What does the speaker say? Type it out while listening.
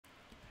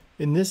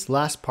In this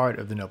last part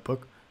of the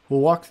notebook, we'll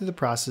walk through the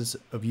process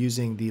of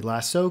using the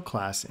Lasso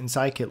class in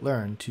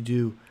Scikit-learn to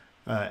do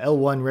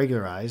L1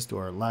 regularized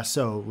or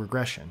Lasso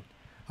regression.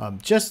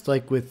 Just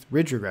like with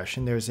ridge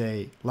regression, there's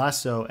a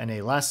Lasso and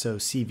a Lasso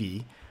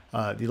CV.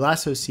 The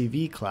Lasso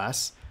CV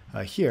class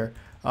here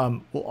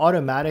will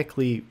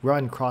automatically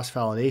run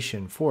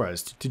cross-validation for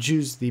us to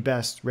choose the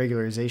best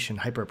regularization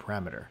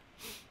hyperparameter.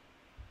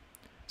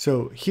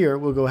 So here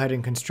we'll go ahead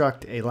and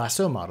construct a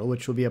Lasso model,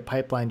 which will be a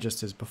pipeline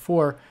just as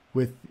before,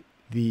 with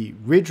the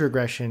ridge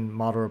regression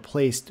model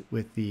replaced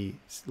with the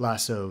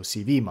Lasso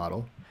CV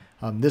model.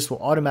 This will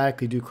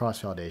automatically do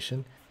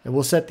cross-validation, and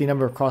we'll set the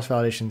number of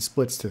cross-validation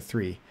splits to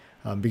 3,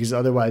 because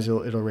otherwise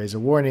it'll raise a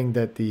warning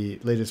that the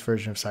latest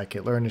version of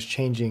Scikit-learn is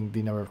changing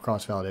the number of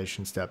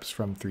cross-validation steps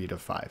from 3 to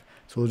 5.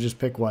 So we'll just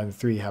pick one.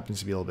 3 happens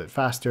to be a little bit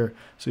faster,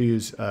 so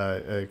use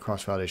a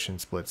cross-validation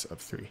splits of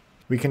 3.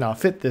 We can now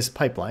fit this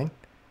pipeline,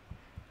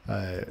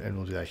 and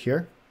we'll do that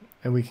here,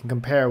 and we can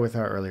compare with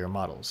our earlier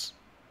models.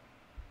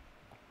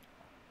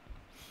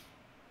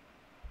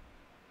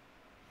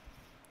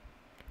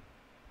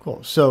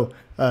 Cool. So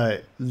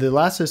the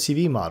Lasso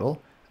CV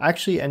model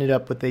actually ended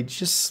up with a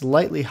just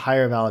slightly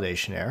higher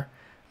validation error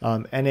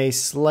and a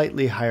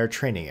slightly higher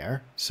training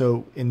error.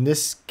 So in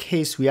this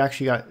case, we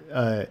actually got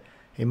a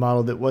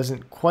model that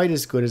wasn't quite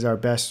as good as our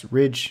best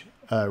ridge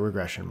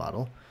regression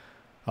model.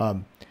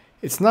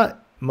 It's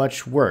not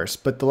much worse,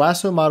 but the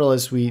Lasso model,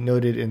 as we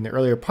noted in the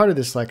earlier part of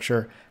this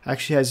lecture,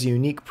 actually has a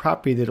unique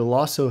property that will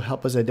also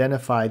help us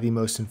identify the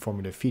most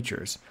informative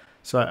features.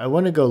 So I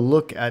want to go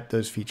look at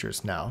those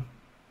features now.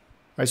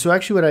 All right, so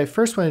actually what I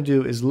first want to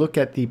do is look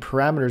at the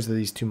parameters of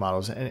these two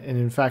models and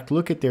in fact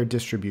look at their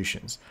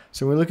distributions.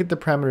 So we look at the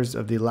parameters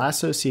of the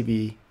Lasso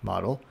CV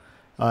model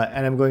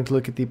and I'm going to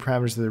look at the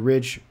parameters of the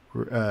ridge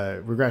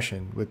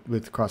regression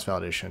with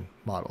cross-validation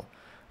model.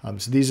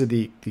 So these are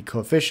the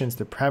coefficients,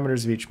 the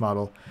parameters of each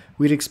model.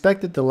 We'd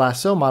expect that the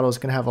Lasso model is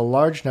going to have a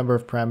large number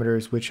of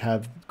parameters which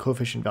have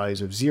coefficient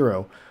values of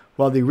 0,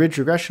 while the ridge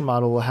regression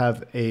model will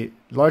have a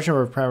large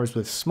number of parameters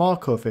with small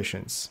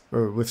coefficients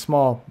or with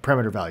small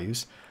parameter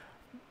values,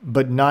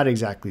 but not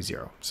exactly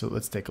 0. So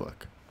let's take a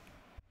look.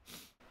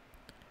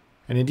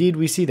 And indeed,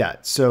 we see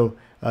that. So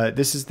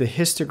this is the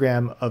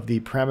histogram of the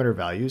parameter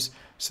values.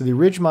 So the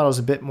ridge model is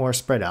a bit more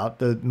spread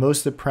out.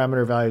 Most of the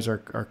parameter values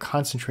are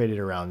concentrated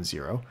around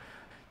 0.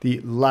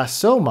 The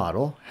Lasso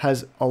model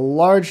has a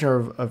large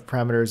number of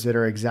parameters that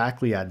are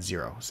exactly at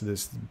 0. So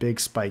this big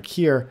spike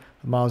here,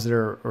 the models that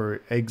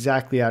are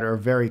exactly at or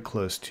very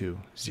close to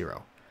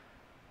 0.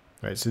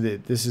 Right, so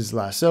this is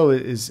Lasso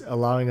is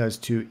allowing us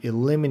to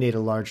eliminate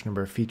a large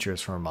number of features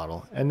from a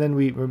model, and then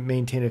we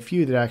maintain a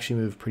few that actually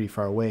move pretty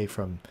far away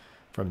from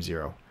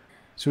 0.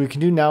 So what we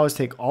can do now is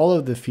take all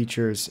of the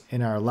features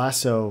in our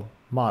Lasso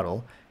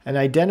model and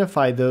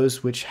identify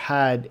those which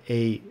had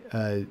a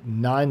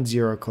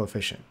non-zero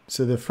coefficient.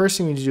 So the first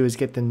thing we need to do is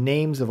get the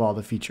names of all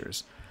the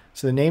features.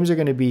 So the names are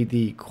going to be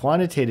the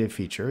quantitative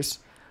features,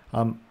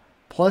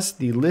 plus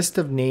the list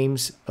of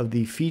names of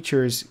the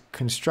features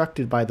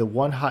constructed by the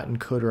one-hot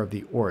encoder of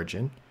the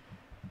origin,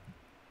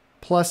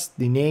 plus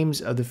the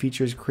names of the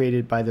features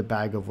created by the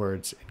bag of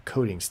words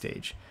encoding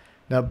stage.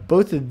 Now,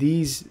 both of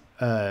these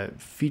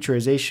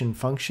featurization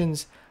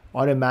functions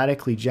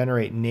automatically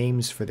generate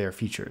names for their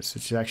features,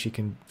 which is actually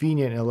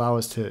convenient and allow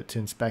us to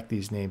inspect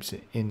these names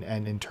in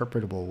an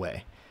interpretable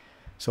way.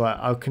 So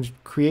I'll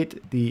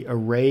create the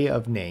array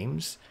of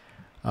names,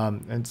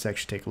 and let's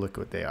actually take a look at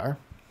what they are.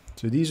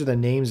 So these are the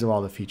names of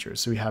all the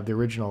features. So we have the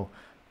original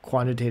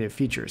quantitative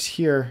features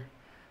here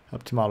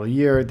up to model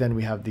year. Then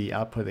we have the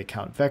output of the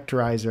count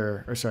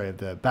vectorizer, or sorry,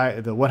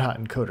 the one-hot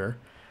encoder.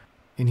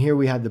 And here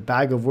we have the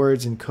bag of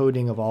words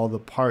encoding of all the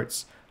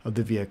parts of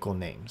the vehicle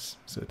names.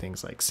 So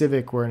things like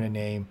Civic were in a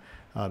name.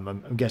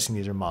 I'm guessing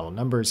these are model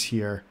numbers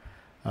here,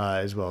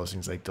 as well as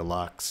things like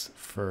Deluxe,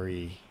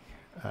 Furry.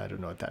 I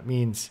don't know what that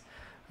means.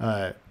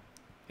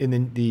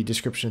 In the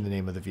description of the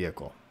name of the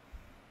vehicle.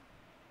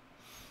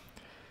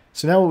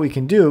 So now what we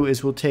can do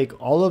is we'll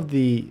take all of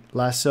the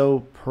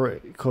Lasso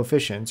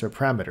coefficients or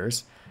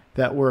parameters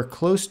that were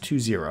close to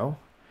 0.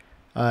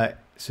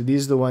 So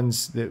these are the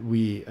ones that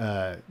we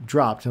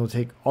dropped, and we'll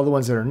take all the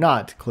ones that are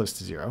not close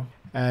to 0.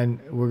 And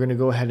we're going to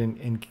go ahead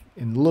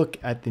and look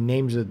at the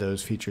names of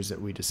those features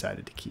that we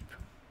decided to keep.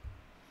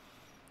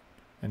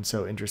 And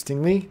so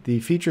interestingly,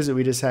 the features that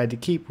we decided to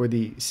keep were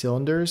the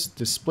cylinders,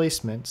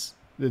 displacement,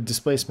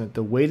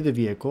 the weight of the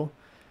vehicle,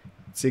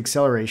 its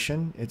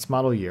acceleration, its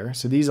model year.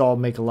 So these all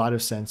make a lot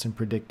of sense in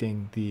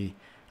predicting the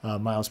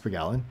miles per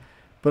gallon.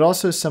 But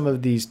also some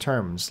of these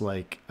terms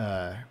like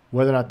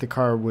whether or not the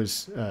car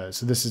was,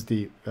 so this is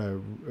the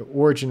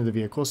origin of the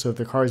vehicle. So if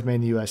the car is made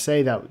in the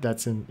USA,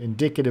 that's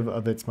indicative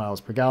of its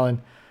miles per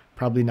gallon,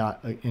 probably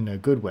not in a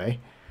good way.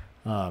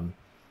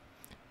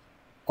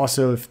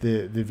 Also, if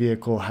the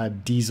vehicle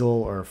had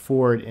diesel or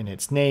Ford in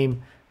its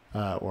name,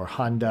 or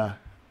Honda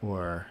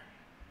or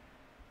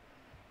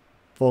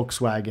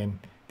Volkswagen,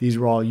 these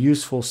were all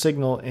useful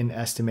signal in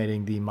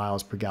estimating the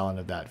miles per gallon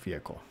of that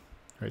vehicle.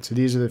 Right, so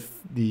these are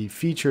the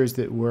features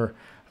that were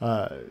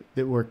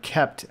that were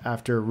kept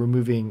after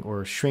removing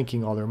or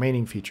shrinking all the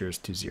remaining features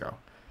to 0.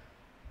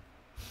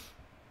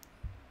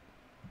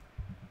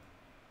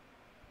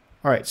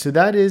 All right, so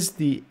that is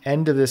the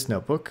end of this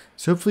notebook.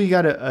 So hopefully you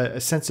got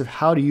a sense of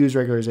how to use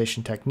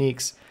regularization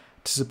techniques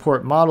to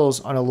support models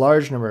on a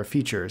large number of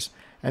features.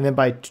 And then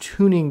by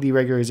tuning the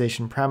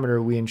regularization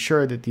parameter, we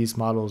ensure that these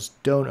models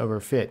don't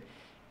overfit,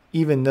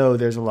 even though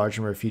there's a large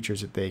number of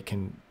features that they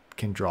can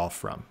draw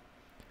from.